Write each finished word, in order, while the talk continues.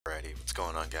What's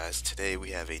going on, guys? Today we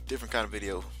have a different kind of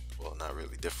video. Well, not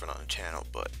really different on the channel,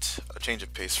 but a change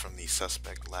of pace from the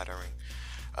suspect laddering.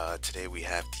 Today we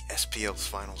have the SPL's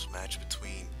finals match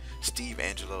between Steve,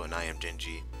 Angelo, and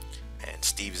IAmGingy. And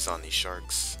Steve is on the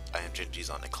Sharks, IAmGingy is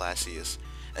on the Classiest.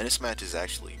 And this match is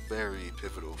actually very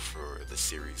pivotal for the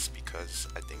series because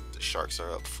I think the Sharks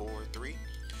are up 4-3.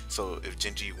 So if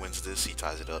Gingy wins this, he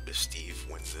ties it up. If Steve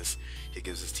wins this, he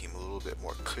gives his team a little bit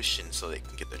more cushion so they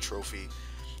can get the trophy.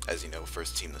 As you know,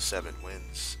 first team to 7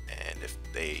 wins, and if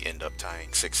they end up tying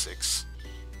 6-6,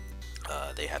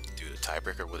 they have to do the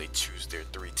tiebreaker where they choose their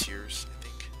 3 tiers. I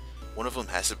think one of them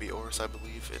has to be Oris, I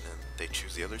believe, and then they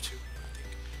choose the other 2, I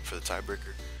think, for the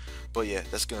tiebreaker. But yeah,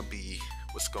 that's gonna be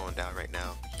what's going down right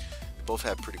now. They both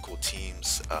have pretty cool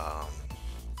teams.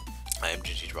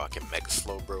 IAmGingy's rocking Mega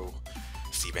Slowbro.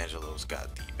 Steve Angelo's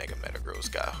got the Mega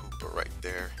Metagross, got Hooper right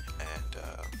there, and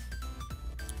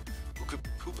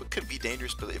Hooper could be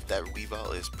dangerous, but if that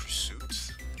Weavile is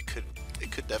Pursuit, it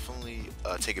could definitely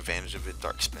take advantage of it,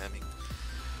 dark spamming.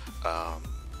 I'm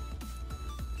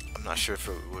not sure if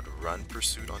it would run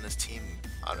Pursuit on this team.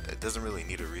 It doesn't really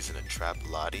need a reason to trap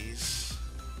Lottie's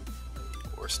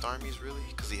or Starmie's really,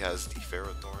 because he has the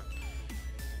Ferrothorn.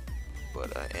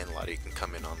 But and Lottie can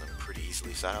come in on them pretty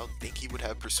easily, so I don't think he would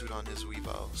have Pursuit on his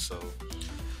Weavile. So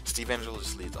Steve Angelo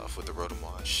just leads off with the Rotom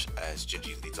Wash, as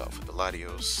Gingy leads off with the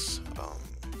Latios.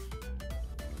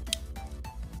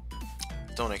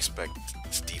 Don't expect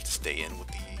Steve to stay in with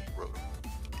the Rotom.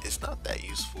 It's not that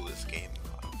useful this game,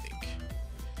 I don't think.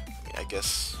 I mean, I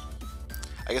guess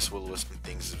Will-O-Wisp and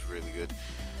things is really good.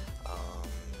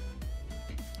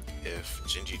 If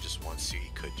Gingy just wants to, he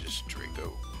could just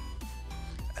Draco.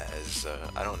 As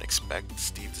I don't expect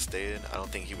Steve to stay in. I don't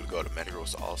think he would go to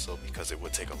Metagross also, because it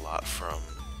would take a lot from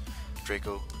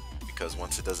Draco, because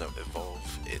once it doesn't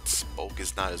evolve, its bulk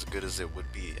is not as good as it would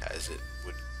be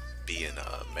in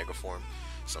Mega form.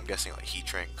 So I'm guessing like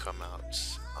Heatran come out.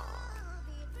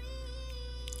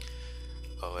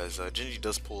 As Gingy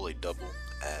does pull a double,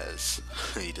 as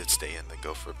he did stay in to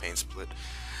go for a Pain Split.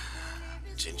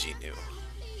 Gingy knew.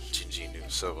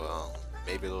 So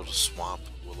maybe a little Swamp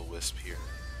Will-O-Wisp here.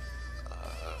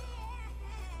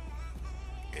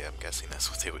 Yeah, I'm guessing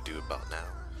that's what they would do about now.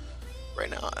 Right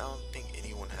now, I don't think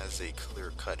anyone has a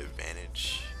clear-cut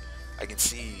advantage. I can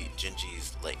see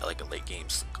Gingy's like a late game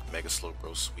Mega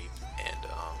Slowbro sweep, and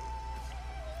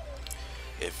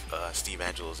if Steve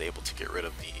Angelo is able to get rid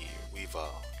of the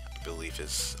Weavile, I believe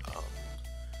his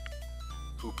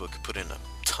Hoopa could put in a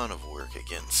ton of work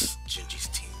against Gingy's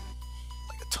team,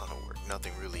 like a ton of work.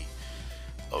 Nothing really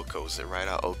OHKOs it right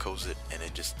out, OHKOs it, and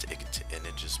it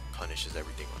just punishes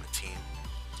everything on the team.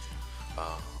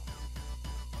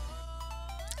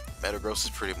 Metagross is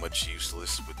pretty much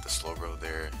useless with the Slowbro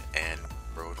there, and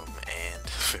Rotom and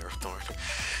Ferrothorn.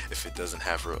 If it doesn't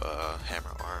have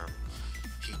Hammer Arm,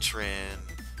 Heatran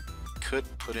could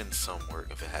put in some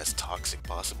work if it has Toxic,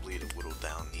 possibly, to whittle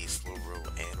down the Slowbro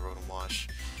and Rotom Wash.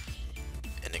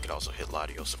 And it could also hit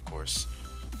Latios, of course.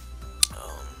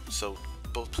 So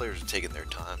both players are taking their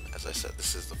time. As I said,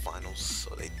 this is the finals,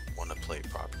 so they want to play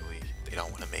properly. They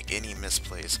don't want to make any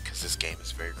misplays, because this game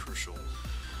is very crucial.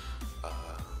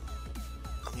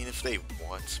 I mean, if they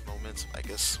want momentum, I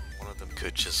guess one of them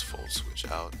could just fold switch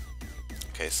out.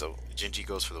 Okay, so Gingy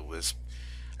goes for the Wisp,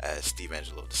 as Steve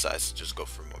Angelo decides to just go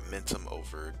for momentum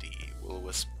over the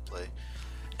Will-O-Wisp play.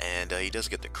 And he does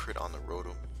get the crit on the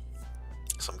Rotom.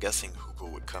 So I'm guessing Hoopa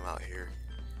would come out here.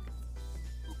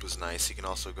 Hoopa's nice. He can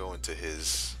also go into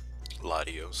his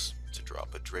Latios to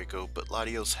drop a Draco, but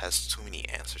Latios has too many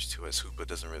answers to, as Hoopa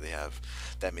doesn't really have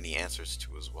that many answers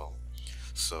to as well.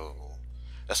 So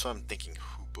that's why I'm thinking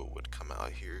Hoopa would come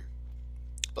out here.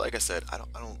 But like I said, I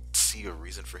don't see a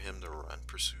reason for him to run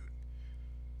Pursuit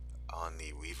on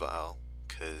the Weavile,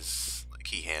 because like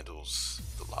he handles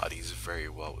the Lotties very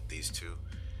well with these two.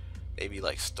 Maybe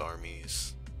like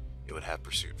Starmie's, it would have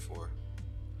Pursuit for.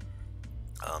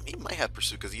 He might have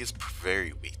Pursuit because he is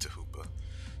very weak to Hoopa.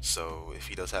 So if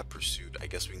he does have Pursuit, I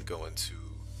guess we can go to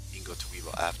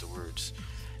Weavile afterwards.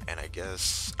 And I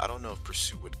guess I don't know if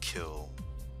Pursuit would kill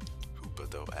Hoopa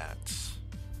though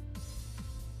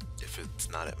if it's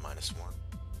not at -1.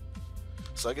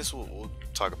 So I guess we'll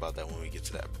talk about that when we get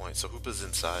to that point. So Hoopa's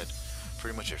inside,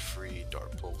 pretty much a free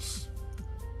Dark Pulse.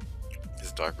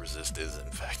 His Dark Resist is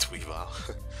in fact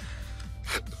Weavile.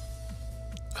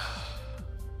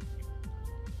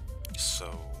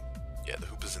 So yeah, the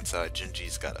Hoopa's inside.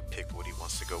 Gingy's got to pick what he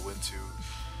wants to go into.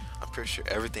 I'm pretty sure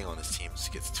everything on his team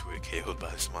gets 2-hit KO'd by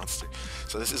this monster.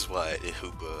 So this is why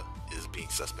Hoopa is being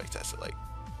suspect as like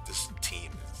this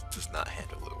team does not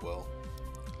handle it well.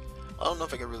 I don't know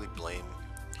if I can really blame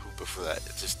but for that,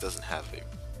 it just doesn't have a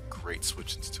great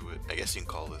switch into it. I guess you can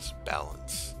call this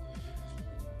balance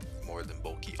more than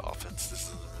bulky offense.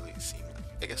 This doesn't really seem like,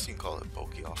 I guess you can call it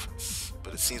bulky offense,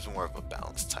 but it seems more of a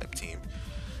balanced type team.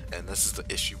 And this is the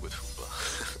issue with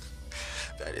Hoopa.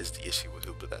 That is the issue with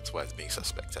Hoopa. That's why it's being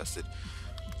suspect tested.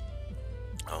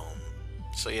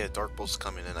 So yeah, Dark Bolt's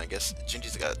coming in. I guess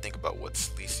Gingy's got to think about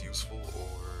what's least useful,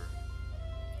 or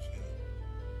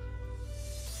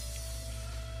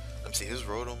let me see. His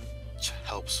Rotom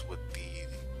helps with the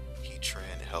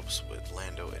Heatran, it helps with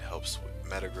Lando, it helps with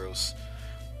Metagross,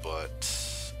 but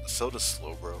so does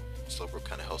Slowbro. Slowbro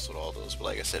kind of helps with all those, but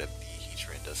like I said, if the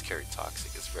Heatran does carry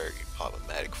Toxic, it's very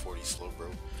problematic for the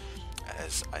Slowbro,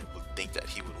 as I would think that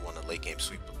he would want a late game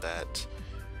sweep with that.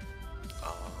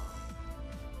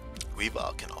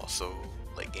 Weavile can also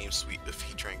late game sweep if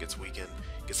Heatran gets weakened,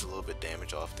 gets a little bit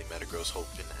damage off the Metagross,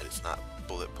 hoping that it's not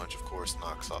Bullet Punch, of course,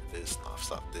 knocks off this,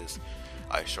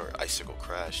 Icicle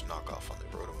Crash, knock off on the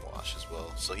Rotom Wash as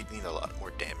well. So he'd need a lot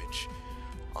more damage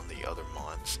on the other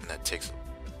Mons, and that takes,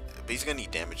 but he's gonna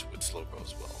need damage with Slowbro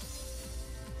as well.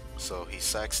 So he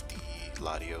sacks the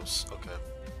Latios, okay.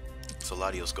 So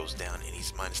Latios goes down and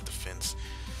he's minus defense.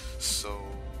 So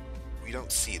we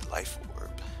don't see Life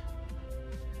Orb.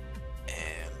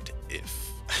 And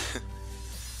if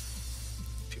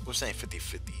people are saying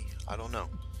 50-50, I don't know.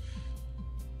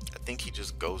 I think he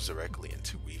just goes directly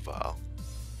into Weavile.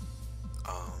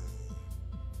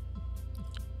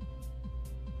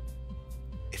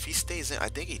 If he stays in, I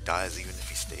think he dies even if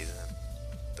he stays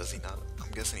in. Does he not? I'm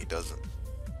guessing he doesn't.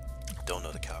 Don't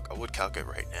know the calc. I would calc it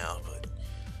right now, but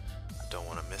I don't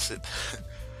want to miss it.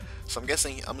 So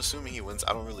I'm assuming he wins.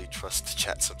 I don't really trust the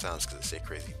chat sometimes because they say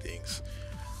crazy things.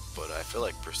 But I feel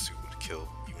like Pursuit would kill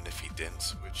even if he didn't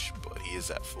switch, but he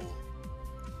is at full.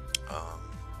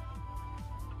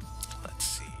 Let's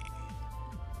see.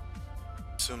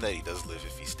 Assume that he does live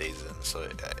if he stays in, so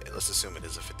let's assume it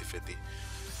is a 50-50.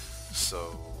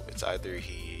 So it's either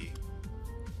he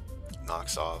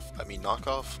knocks off,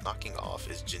 knocking off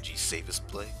is Gingy's safest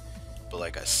play, but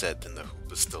like I said, then the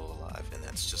Hoop is still alive, and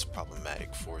that's just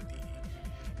problematic for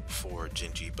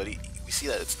Gingy. But we see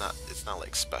that it's not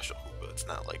like special Hoopa. It's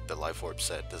not like the Life Orb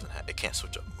set it can't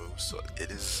switch up moves, so it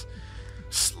is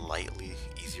slightly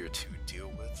easier to deal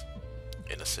with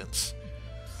in a sense.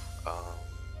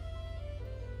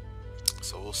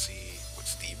 So we'll see what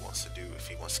Steve wants to do, if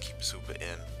he wants to keep his Hoopa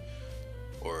in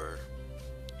or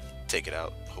take it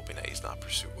out, hoping that he's not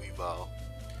Pursuit Weavile,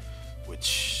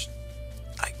 which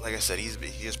like I said, he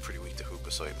is pretty weak to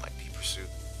Hoopa, so it might be Pursuit.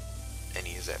 And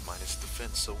he is at minus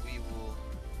defense, so we will.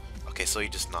 Okay, so he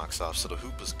just knocks off, so the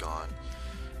Hoopa's gone,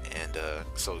 and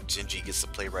so Gingy gets to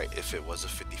play right. If it was a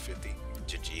 50-50,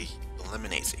 Gingy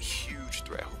eliminates a huge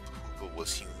threat. Hoopa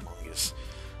was humongous.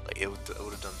 Like it would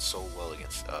have done so well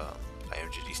against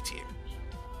IAmGingy's team.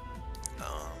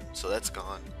 So that's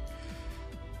gone.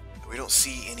 We don't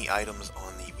see any items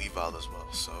on the Weavile as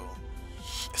well, so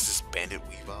it's this Bandit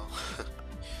Weavile.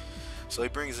 So he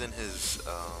brings in his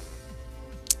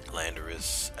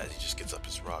Landorus as he just gets up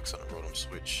his rocks on a Rotom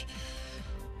switch.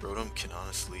 Rotom can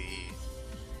honestly,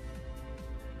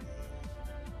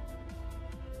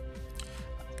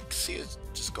 I can see it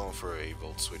just going for a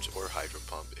Volt switch or Hydro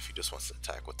Pump if he just wants to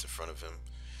attack what's in front of him.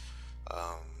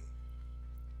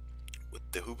 With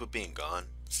the Hoopa being gone,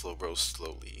 Slowbro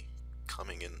slowly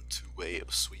coming into way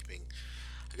of sweeping.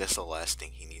 I guess the last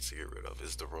thing he needs to get rid of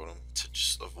is the Rotom to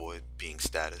just avoid being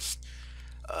status.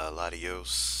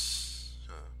 Latios,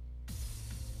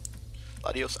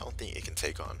 I don't think it can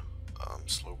take on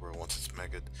Slowbro once it's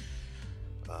megaed.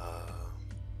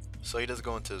 So he does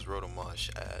go into his Rotom Wash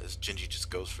as Gingy just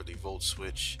goes for the Volt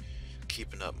switch,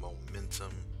 keeping up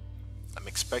momentum. I'm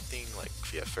expecting like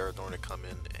Ferrothorn to come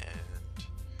in, and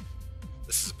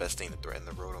this is the best thing to threaten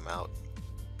the Rotom out.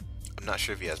 I'm not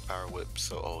sure if he has Power Whip,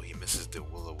 so he misses the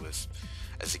Will-O-Wisp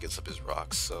as he gets up his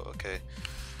rocks. So okay,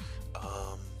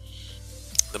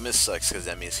 the miss sucks because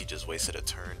that means he just wasted a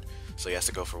turn. So he has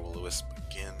to go for Will-O-Wisp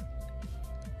again,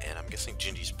 and I'm guessing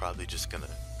Gingy's probably just gonna.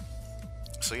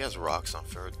 So he has rocks on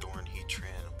Ferrothorn,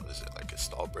 Heatran. What is it, like a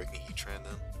stall breaking Heatran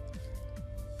then?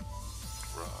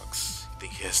 Rocks. I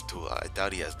think he has dual. I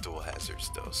doubt he has dual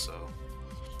hazards though. So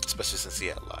especially since he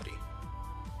had Lottie.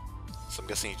 So I'm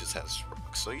guessing he just has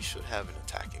rocks. So he should have an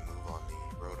attacking move on the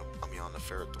Rotom. On the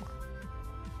Ferrothorn.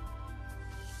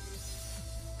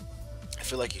 I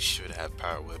feel like he should have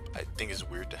Power Whip. I think it's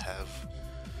weird to have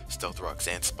Stealth Rocks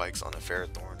and Spikes on a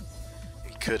Ferrothorn.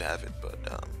 He could have it, but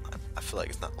I feel like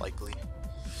it's not likely.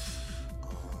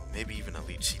 Maybe even a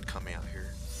Leech Seed coming out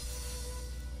here.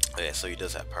 Oh, yeah, so he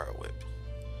does have Power Whip.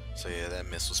 So yeah, that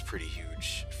miss was pretty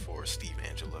huge for Steve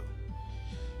Angello.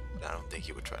 I don't think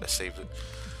he would try to save it.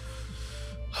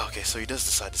 Okay, so he does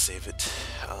decide to save it.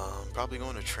 Probably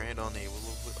going to trend on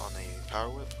a power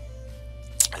whip,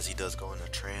 as he does go into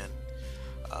trend.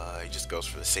 He just goes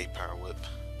for the safe power whip.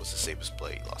 Was the safest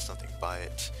play. He lost nothing by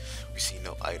it. We see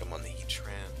no item on the heat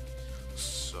trend,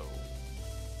 so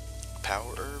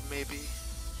power herb maybe.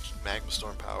 Magma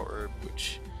Storm power herb,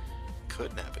 which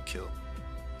could nab a kill.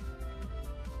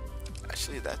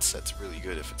 Actually, that set's really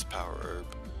good if it's power herb.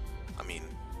 I mean,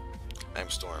 Magma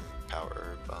Storm power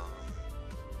herb.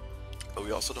 But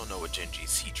we also don't know what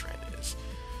Genji's heat trend is.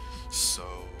 So,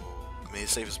 I mean,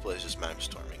 his safest play is just Magma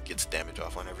Storm and gets damage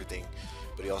off on everything.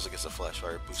 But he also gets a Flash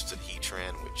Fire boosted heat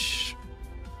trend, which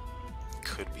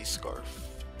could be Scarf.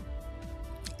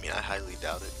 I mean, I highly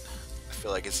doubt it. I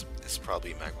feel like it's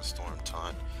probably Magma Storm,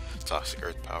 Taunt, Toxic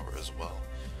Earth Power as well.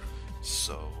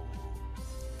 So,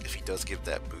 if he does give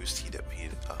that boost, he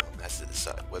has to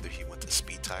decide whether he went to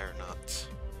Speed Tie or not.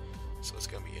 So it's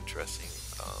gonna be interesting.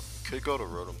 Could go to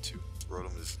Rotom too.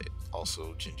 Rotom is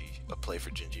also a play for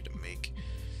Genji to make,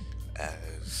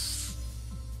 as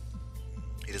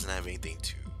he doesn't have anything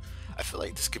to. I feel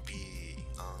like this could be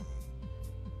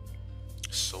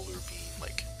Solar Beam,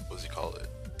 like what does he call it?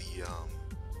 The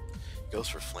goes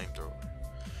for Flamethrower.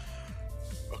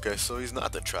 Okay, so he's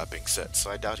not the trapping set, so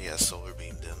I doubt he has Solar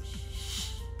Beamed him.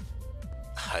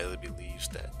 Highly believes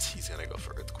that he's gonna go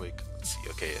for Earthquake. Let's see.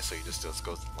 Okay, yeah, so he just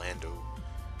goes to Lando.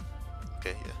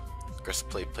 Okay, yeah. Aggressive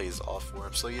play plays off for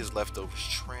him. So he has leftovers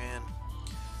Tran,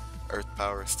 Earth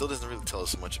Power. Still doesn't really tell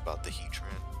us much about the Heat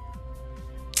Tran.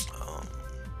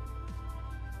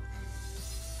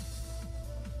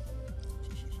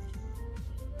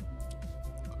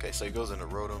 Okay, so he goes into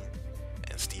Rotom,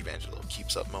 and Steve Angello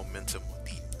keeps up momentum with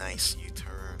the nice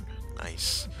U-turn.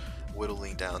 Nice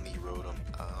whittling down the Rotom.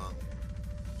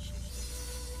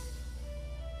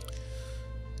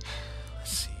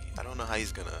 Let's see. I don't know how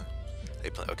he's gonna.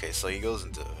 Okay, so he goes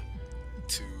into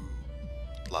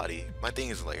Lottie. My thing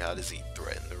is, like, how does he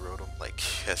threaten the Rotom? Like,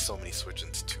 he has so many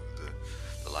switch-ins to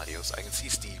the Latios. I can see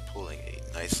Steve pulling a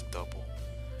nice double.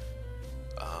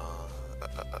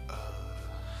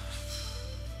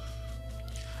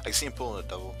 I can see him pulling a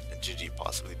double, and Genji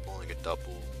possibly pulling a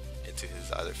double into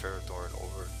his either Ferrothorn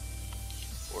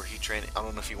or Heat Train. I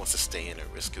don't know if he wants to stay in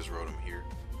and risk his Rotom here,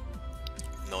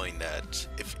 knowing that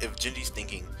if Genji's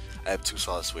thinking I have two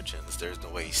solid switch-ins, there's no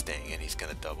way he's staying in, he's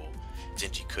gonna double.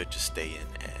 Genji could just stay in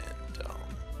and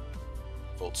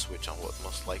Volt Switch on what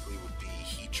most likely would be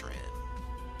Heat Train,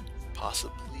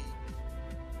 possibly.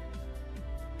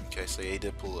 Okay, so yeah, he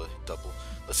did pull a double.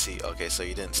 Let's see. Okay, so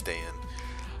he didn't stay in.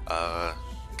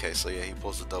 Okay, so yeah, he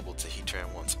pulls a double to Heat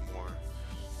Train once more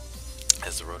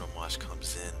as the Rotom Wash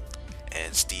comes in,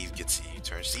 and Steve gets a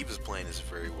U-turn. Steve is playing this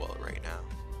very well right now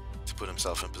to put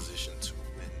himself in position to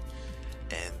win,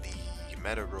 and the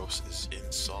Metagross is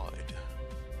inside,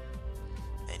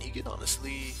 and he could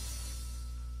honestly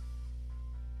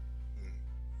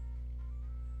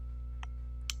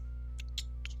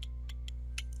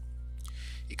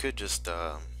he could just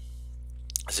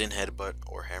Zen Headbutt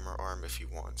or Hammer Arm if he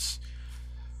wants.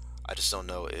 I just don't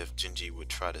know if Genji would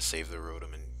try to save the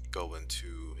Rotom and go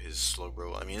into his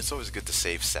Slowbro. I mean, it's always good to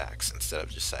save sacks instead of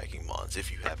just sacking Mons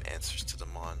if you have answers to the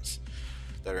Mons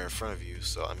that are in front of you.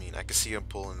 So, I mean, I can see him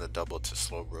pulling the double to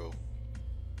Slowbro.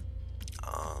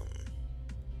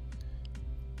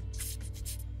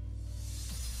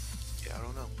 Yeah, I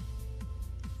don't know.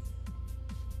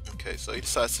 Okay, so he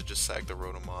decides to just sack the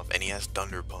Rotom off, and he has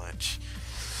Thunder Punch.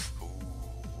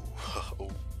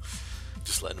 Ooh.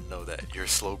 Just letting him know that your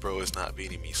Slowbro is not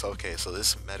beating me. So okay, so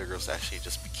this Metagross actually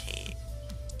just became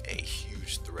a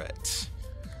huge threat.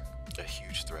 A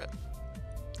huge threat.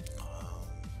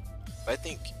 But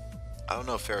I don't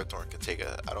know if Ferrothorn can take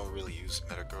a. I don't really use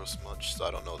Metagross much, so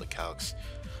I don't know the calcs.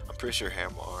 I'm pretty sure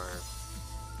Hammer Arm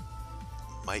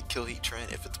might kill Heat Train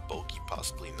if it's bulky,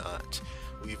 possibly not.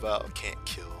 Weavile can't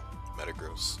kill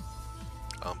Metagross,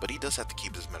 but he does have to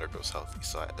keep his Metagross healthy,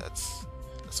 so that's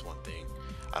one thing.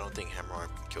 I don't think Hammer Arm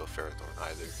can kill Ferrothorn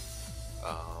either.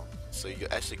 So he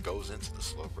actually goes into the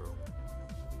Slowbro,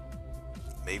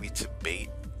 maybe to bait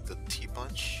the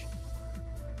T-Punch,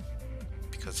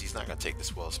 because he's not going to take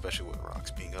this well, especially with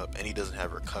Rocks being up, and he doesn't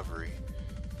have recovery.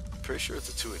 I'm pretty sure it's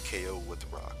a 2-hit KO with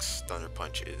Rocks. Thunder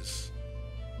Punch is,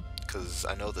 because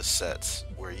I know the sets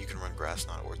where you can run Grass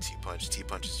Knot or T-Punch.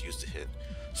 T-Punch is used to hit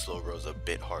Slowbros a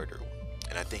bit harder,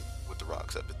 and I think with the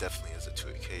Rocks up, it definitely is a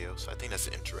 2-hit KO, so I think that's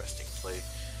an interesting play.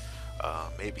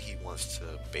 Maybe he wants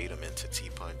to bait him into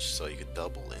T-Punch so he could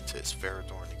double into his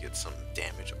Ferrothorn to get some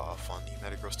damage off on the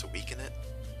Metagross to weaken it,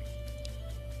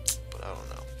 but I don't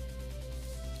know.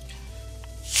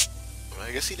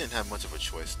 I guess he didn't have much of a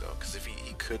choice though, because if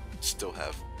he could still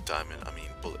have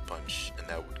Bullet Punch, and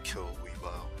that would kill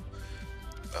Weavile.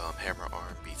 Hammer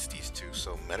Arm beats these two,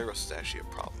 so Metagross is actually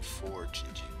a problem for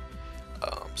Gingy.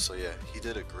 So yeah, he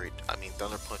did a great,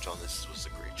 Thunder Punch on this was a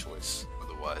great choice.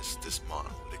 Otherwise, this Mon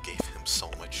would have gave him so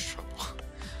much trouble.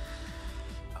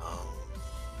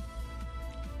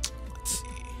 Let's see.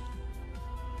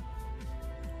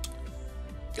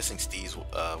 Guessing Steve's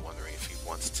wondering if he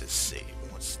wants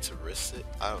to risk it.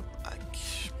 I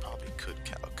probably could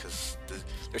cow, because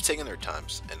they're taking their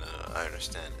times, and I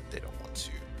understand that they don't want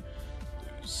to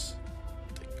lose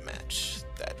the match.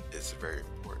 That is very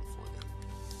important for them.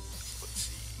 Let's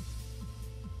see.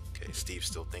 Okay, Steve's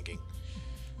still thinking.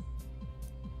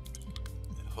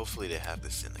 Hopefully they have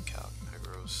this in the calc.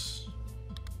 Metagross.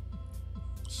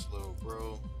 Slow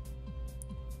bro.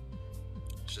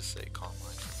 Let's just say Calm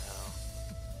Mind for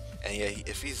now. And yeah,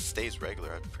 if he stays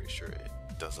regular, I'm pretty sure it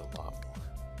does a lot more.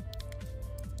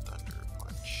 Thunder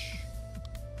Punch.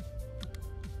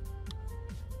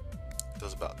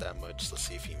 Does about that much. Let's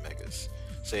see if he megas.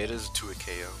 Say it is to a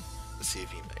KO. Let's see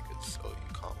if he megas. Oh,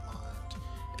 you Calm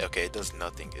Mind. Okay, it does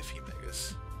nothing if he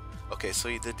megas. Okay, so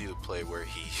he did do the play where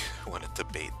he wanted to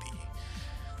bait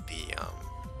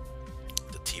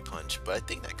the T-Punch, but I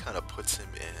think that kind of puts him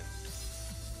in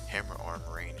Hammer Arm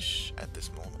range at this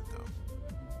moment, though.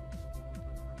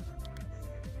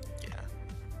 Yeah.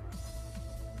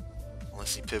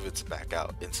 Unless he pivots back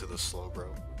out into the Slowbro,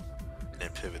 and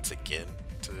then pivots again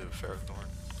to Ferrothorn.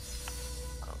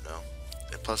 I don't know.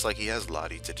 And plus, like, he has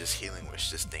Lottie to just Healing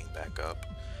Wish this thing back up.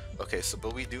 Okay, so,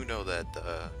 but we do know that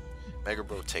Mega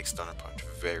Bro takes Thunder Punch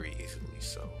very easily,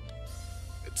 so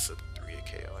it's a 3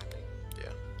 KO, I think.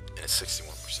 Yeah, and a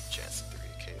 61% chance of 3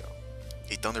 KO.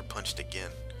 He Thunder Punched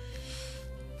again.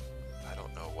 I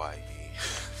don't know why he.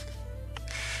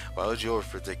 Why would you over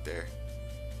predict there?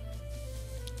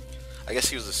 I guess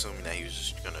he was assuming that he was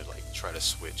just gonna like try to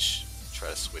switch,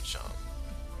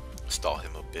 stall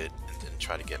him a bit, and then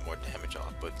try to get more damage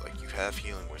off. But like you have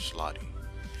Healing Wish Lottie.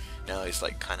 Now he's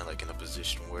like kind of like in a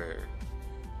position where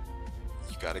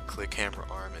you gotta click Hammer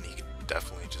Arm, and he can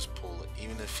definitely just pull it.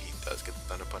 Even if he does get the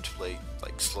Thunder Punch plate,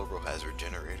 like Slowbro has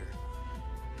Regenerator.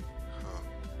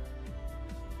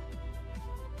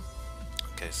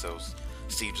 Okay, so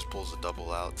Steve just pulls a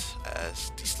double out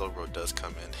as the Slowbro does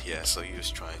come in. Yeah, so he was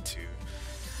trying to,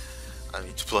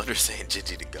 Blunder saying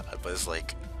Gingy to God, but it's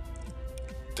like,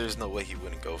 there's no way he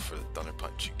wouldn't go for the Thunder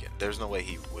Punch again. There's no way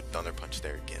he would Thunder Punch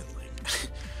there again. Like,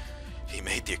 he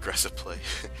made the aggressive play.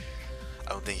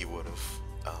 I don't think he would have.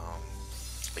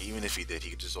 But even if he did, he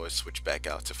could just always switch back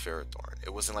out to Ferrothorn.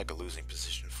 It wasn't like a losing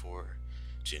position for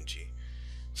Gingy.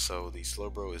 So the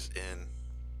Slowbro is in.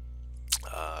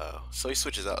 So he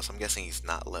switches out. So I'm guessing he's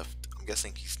not left. I'm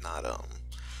guessing he's not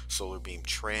Solar Beam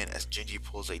Tran as Gingy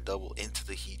pulls a double into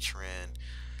the Heat Tran.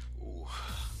 Ooh.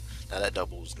 Now that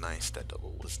double was nice. That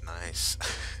double was nice.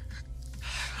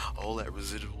 All that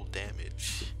residual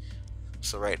damage.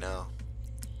 So right now,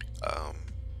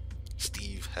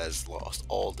 Steve has lost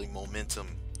all the momentum.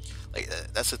 Like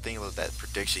that's the thing with that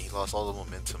prediction. He lost all the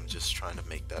momentum just trying to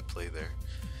make that play there.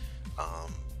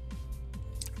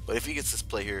 But if he gets this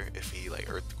play here, if he like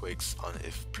Earthquakes on,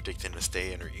 if predicting to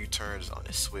stay in or U-turns on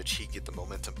his switch, he get the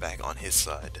momentum back on his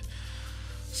side.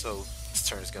 So this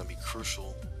turn is going to be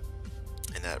crucial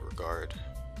in that regard.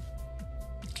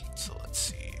 So let's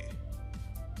see.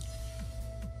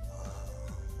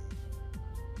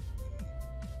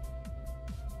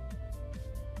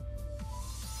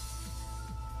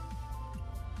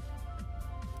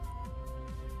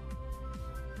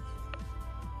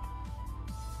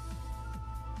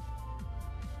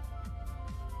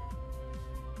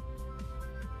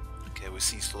 Okay, we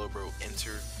see Slowbro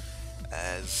enter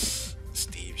as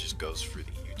Steve just goes for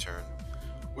the U-turn,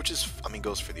 which is,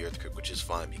 goes for the Earthquake, which is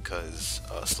fine because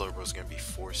Slowbro is going to be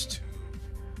forced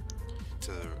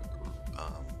to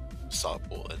soft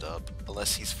bowl it up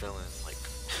unless he's feeling like,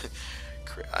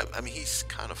 he's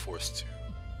kind of forced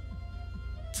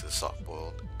to soft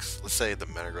boil. Let's say the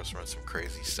Metagross runs some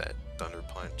crazy set, Thunder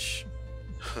Punch,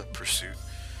 Pursuit.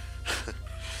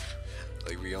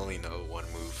 Like we only know one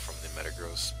move from the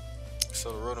Metagross.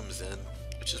 So the Rotom's in,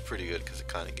 which is pretty good because it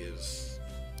kind of gives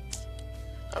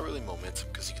not really momentum,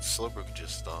 because Slowbro could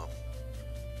just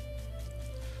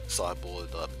side bowl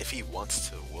it up if he wants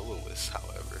to Will-O-Wisp.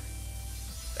 However,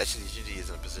 actually Gingy is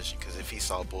in a position because if he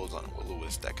side bowls on a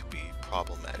Will-O-Wisp, that could be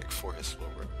problematic for his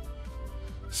Slowbro.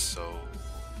 So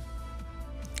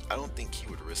I don't think he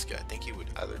would risk it. I think he would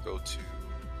either go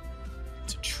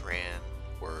to Tran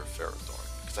or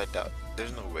Ferrothorn, because I doubt,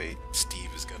 there's no way Steve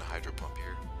is gonna Hydro Pump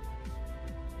here.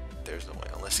 There's no way,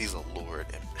 unless he's a Lord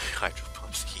and Hydro Pump.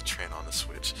 He Tran on the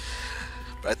switch.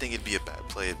 But I think it'd be a bad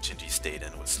play if Gingy stayed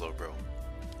in with Slowbro.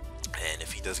 And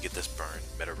if he does get this burn,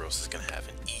 Metagross is going to have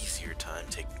an easier time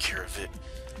taking care of it.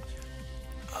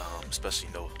 Especially,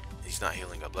 he's not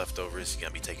healing up leftovers. He's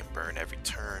going to be taking burn every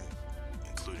turn,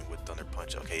 including with Thunder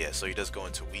Punch. Okay, yeah, so he does go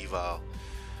into Weavile.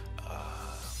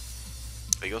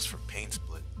 He goes for Pain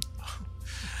Split.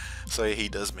 So yeah, he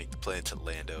does make the play into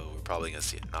Lando. We're probably going to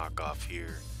see a knockoff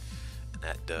here. And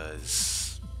that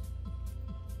does...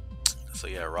 So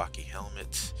yeah, Rocky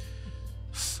Helmet.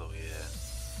 So yeah.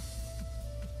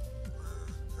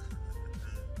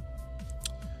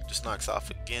 Just knocks off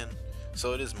again.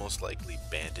 So it is most likely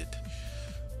banded.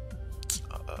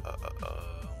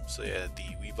 So yeah, the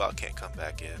Weavile can't come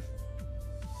back in.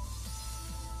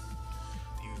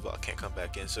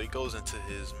 So he goes into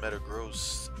his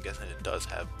Metagross. I'm guessing it does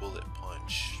have Bullet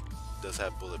Punch.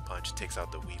 Takes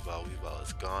out the Weavile. Weavile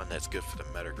is gone. That's good for the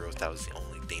Metagross. That was the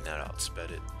only thing that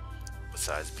outsped it,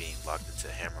 besides being locked into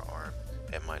Hammer Arm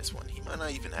at -1. He might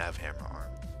not even have Hammer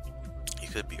Arm. He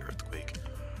could be Earthquake.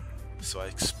 So I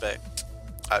expect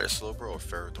either Slowbro or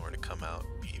Ferrothorn to come out.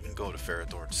 Even go to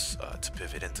Ferrothorn to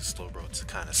pivot into Slowbro to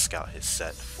kind of scout his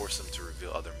set, force him to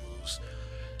reveal other moves.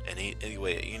 And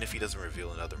anyway, even if he doesn't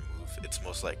reveal another move, it's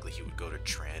most likely he would go to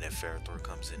Tran if Ferrothorn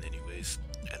comes in anyways,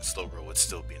 and Slowbro would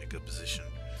still be in a good position.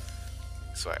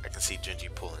 So I can see Gingy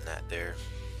pulling that there.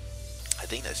 I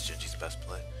think that's Gingy's best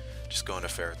play. Just going to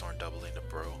Ferrothorn, doubling the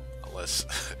Bro, unless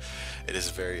it is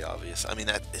very obvious. I mean,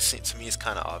 to me it's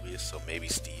kind of obvious, so maybe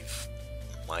Steve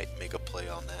might make a play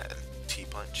on that and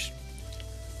T-Punch.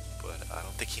 But I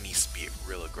don't think he needs to be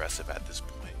real aggressive at this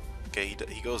point. Okay,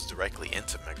 he goes directly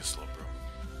into Mega Slowbro.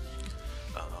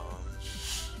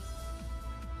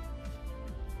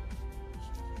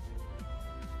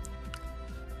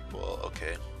 Well,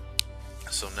 okay.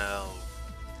 So now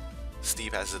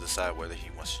Steve has to decide whether he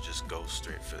wants to just go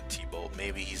straight for the T-Bolt.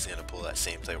 Maybe he's going to pull that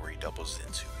same play where he doubles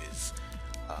into his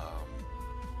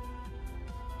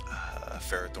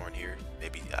Ferrothorn here.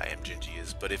 Maybe IAmGingy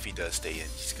is. But if he does stay in,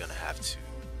 he's going to have to...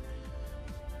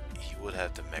 He would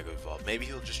have to Mega Evolve. Maybe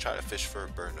he'll just try to fish for a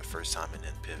burn the first time and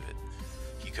then pivot.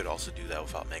 He could also do that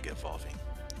without Mega Evolving.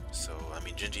 So, I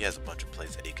mean, Gingy has a bunch of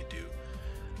plays that he could do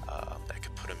that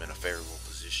could put him in a favorable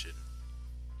position,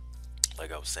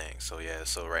 like I was saying. So yeah,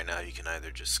 so right now you can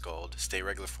either just Scald, stay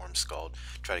regular form, Scald,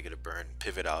 try to get a burn,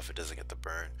 pivot out if it doesn't get the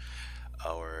burn,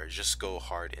 or just go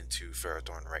hard into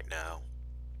Ferrothorn right now.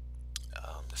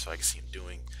 That's what I can see him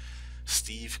doing.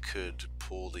 Steve could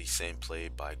pull the same play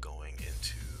by going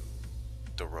into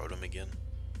the Rotom again,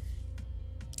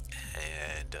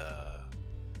 and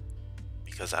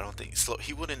because I don't think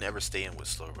he wouldn't ever stay in with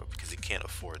Slowbro because he can't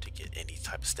afford to get any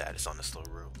type of status on the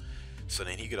Slowbro. So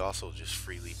then he could also just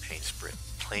freely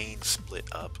plane split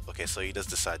up. Okay, so he does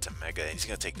decide to Mega, and he's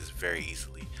gonna take this very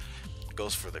easily.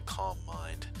 Goes for the Calm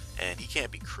Mind, and he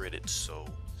can't be critted, so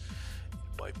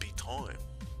it might be time.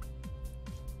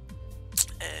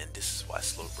 And this is why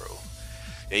Slowbro.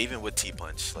 Yeah, even with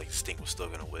T-Punch, like Stink was still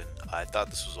gonna win. I thought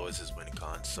this was always his win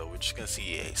con, so we're just gonna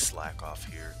see a slack off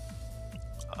here.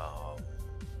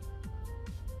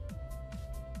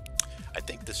 I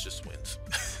think this just wins.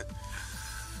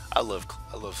 I love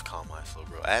Calm Mind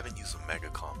Slowbro. I haven't used a Mega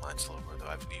Calm Mind Slowbro though.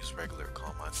 I've used regular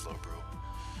Calm Mind Slowbro.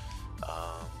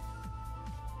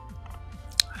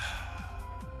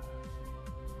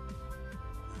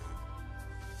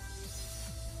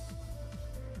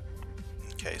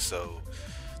 Okay, so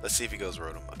let's see if he goes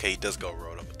Rotom. Okay, he does go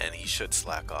Rotom, and he should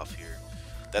slack off here.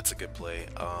 That's a good play.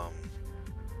 I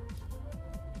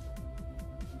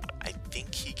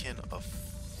think he can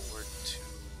afford to.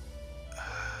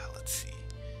 Let's see.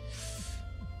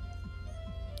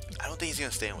 I don't think he's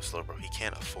gonna stay in with Slowbro. He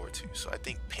can't afford to. So I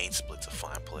think Pain Split's a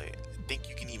fine play. I think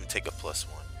you can even take a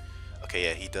 +1. Okay,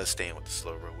 yeah, he does stay in with the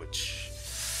Slowbro, which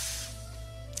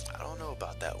I don't know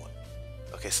about that one.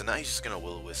 Okay, so now he's just gonna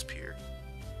Will-O-Wisp here.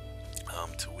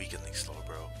 To weaken the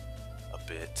Slowbro a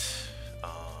bit.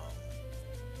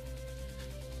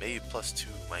 Maybe +2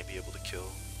 might be able to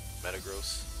kill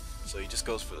Metagross. So he just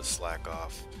goes for the slack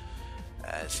off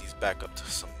as he's back up to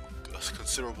a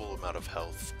considerable amount of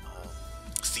health.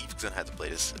 Steve's gonna have to play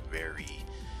this very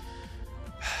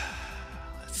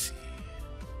let's see,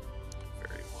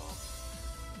 very well.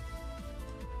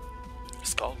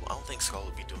 Scald, I don't think Scald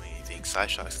will be doing anything.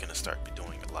 Psyshock's gonna start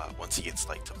doing a lot once he gets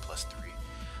like to +3.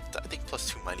 I think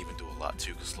 +2 might even do a lot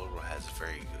too, because Slowbro has a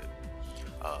very good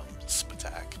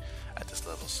attack at this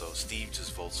level. So Steve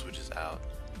just Volt Switches out.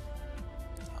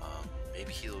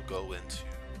 Maybe he'll go into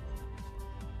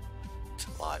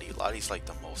Lottie. Lottie's like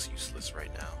the most useless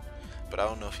right now, but I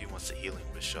don't know if he wants to Healing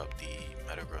Wish up the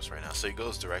Metagross right now. So he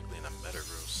goes directly into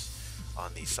Metagross.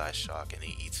 on the side shock, and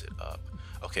he eats it up.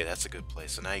 Okay, that's a good play.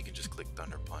 So now you can just click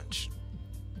Thunder Punch.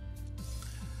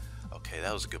 Okay,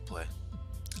 that was a good play.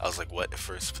 I was like, what at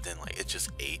first, but then like it just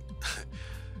ate.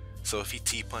 So if he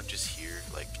T-punches here,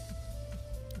 like,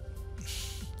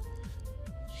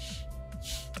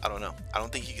 I don't know. I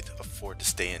don't think he could afford to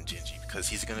stay in Gingy because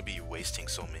he's gonna be wasting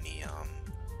so many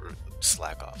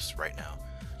slack offs right now.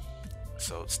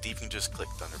 So Steve can just click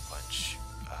Thunder Punch.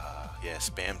 Yeah,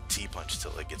 spam T-punch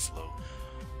till it gets low,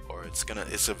 or it's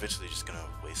eventually just gonna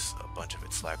waste a bunch of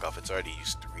its slack off. It's already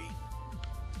used 3.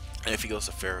 And if he goes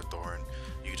to Ferrothorn,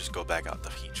 you can just go back out the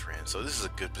Heatran. So this is a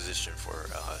good position for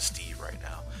Steve right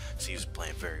now. Steve's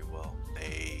playing very well.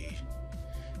 He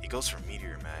goes for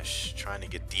Meteor Mash, trying to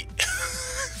get the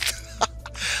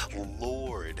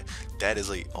Lord, that is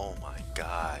like, oh my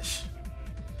gosh.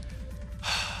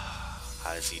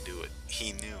 How does he do it?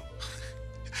 He knew.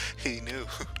 He knew.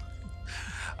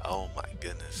 Oh my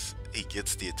goodness. He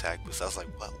gets the attack boost. I was like,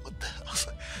 what the hell? I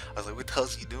was like, what the hell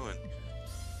is he doing?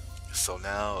 So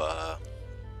now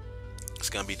it's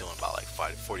gonna be doing about like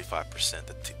 45%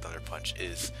 that Thunder Punch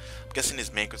is. I'm guessing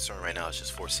his main concern right now is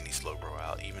just forcing the Slowbro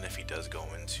out, even if he does go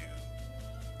into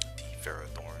the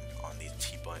Ferrothorn on the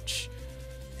T-Punch.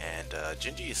 And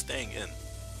Gingy is staying in,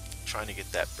 trying to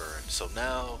get that burn. So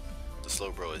now the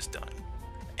Slowbro is done.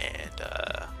 And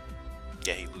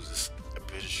yeah, he loses. I'm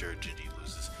pretty sure Gingy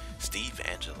loses. Steve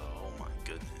Angello, oh my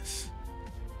goodness.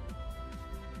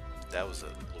 That was a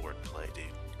Lord play, dude.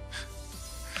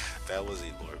 That was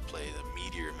a Lord play, the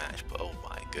Meteor Mash, but oh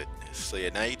my goodness. So yeah,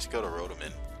 now you just go to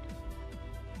Rotoman.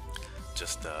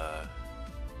 Just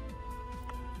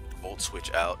Volt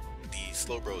Switch out. The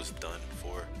Slowbro is done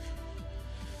for.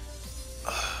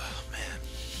 Man.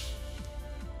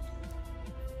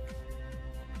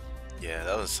 Yeah,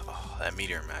 that was that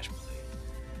Meteor Mash play.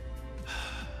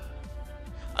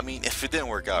 I mean, if it didn't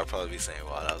work out, I'd probably be saying,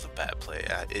 wow, that was a bad play.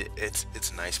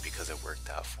 It's nice because it worked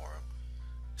out for him.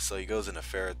 So he goes into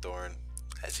Ferrothorn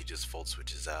as he just Volt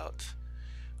Switches out.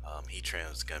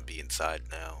 Heatran is going to be inside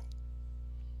now.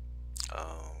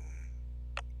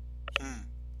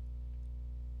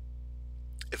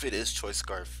 If it is Choice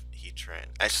Scarf, Heatran.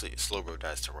 Actually, Slowbro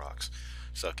dies to rocks.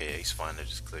 So, okay, he's fine to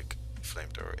just click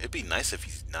Flamethrower. It'd be nice if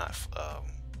he's not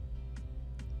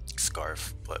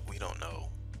Scarf, but we don't know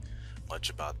much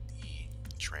about the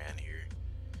Tran here.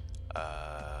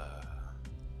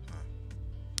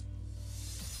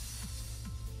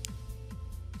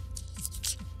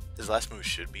 His last move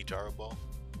should be Gyro Ball.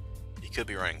 He could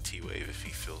be running T-Wave if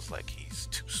he feels like he's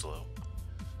too slow.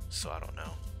 So I don't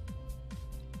know.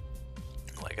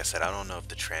 Like I said, I don't know if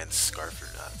the Tran's Scarf or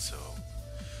not. So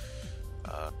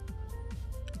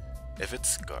if it's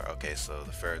Scarf, okay. So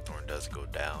the Ferrothorn does go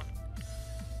down.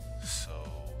 So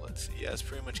let's see. Yeah, it's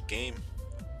pretty much game.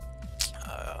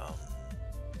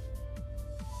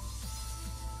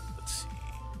 Let's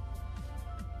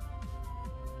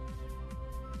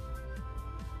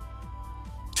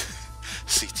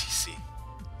see.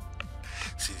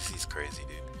 CTC is crazy,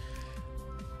 dude.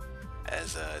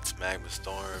 As it's Magma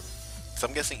Storm. So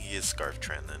I'm guessing he is Scarf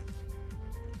Tran then.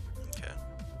 Okay.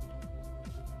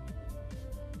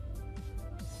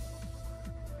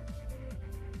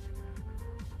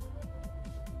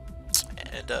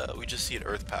 And we just see an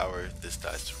Earth Power. This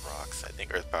dies to rocks. I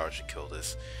think Earth Power should kill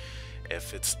this.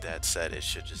 If it's that set, it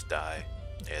should just die.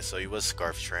 Yeah, so he was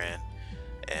Scarf Tran.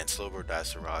 And Slowbro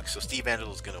dies to rocks. So Steve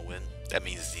Angelo's gonna win. That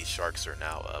means these Sharks are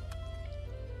now up.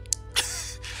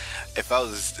 If I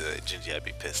was Gingy, I'd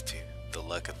be pissed too. The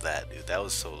luck of that, dude. That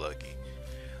was so lucky.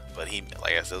 But he,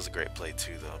 like I said, it was a great play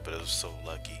too, though. But it was so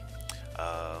lucky.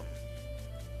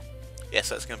 Yeah,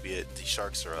 so that's gonna be it. The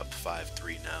Sharks are up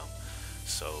 5-3 now.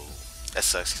 So that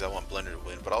sucks because I want Blender to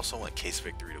win, but I also want Case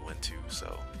Victory to win too.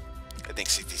 So I think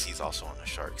CTC is also on the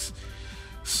Sharks.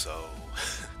 So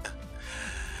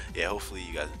yeah, hopefully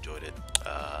you guys enjoyed it.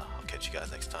 I'll catch you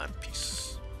guys next time.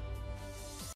 Peace.